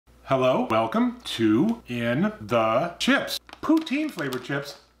Hello, welcome to In the Chips. Poutine flavored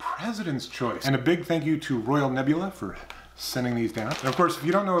chips, President's Choice. And a big thank you to Royal Nebula for sending these down. And of course, if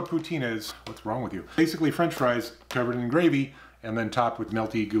you don't know what poutine is, what's wrong with you? Basically French fries covered in gravy and then topped with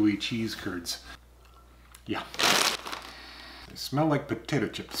melty, gooey cheese curds. Yeah. They smell like potato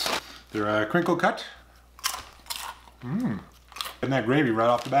chips. They're crinkle cut. And that gravy right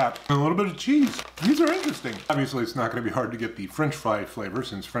off the bat. And a little bit of cheese. These are interesting. Obviously, it's not going to be hard to get the French fry flavor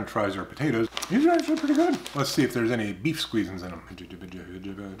since French fries are potatoes. These are actually pretty good. Let's see if there's any beef squeezins in them.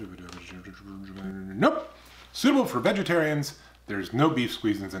 Nope. Suitable for vegetarians. There's no beef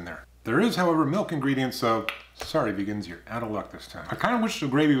squeezins in there. There is, however, milk ingredients, so sorry vegans, you're out of luck this time. I kind of wish the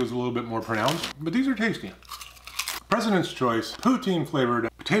gravy was a little bit more pronounced, but these are tasty. President's Choice, poutine flavored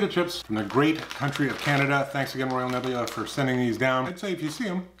potato chips from the great country of Canada. Thanks again, Royal Nebula, for sending these down. I'd say if you see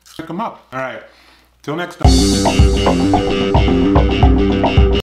them, pick them up. All right, till next time.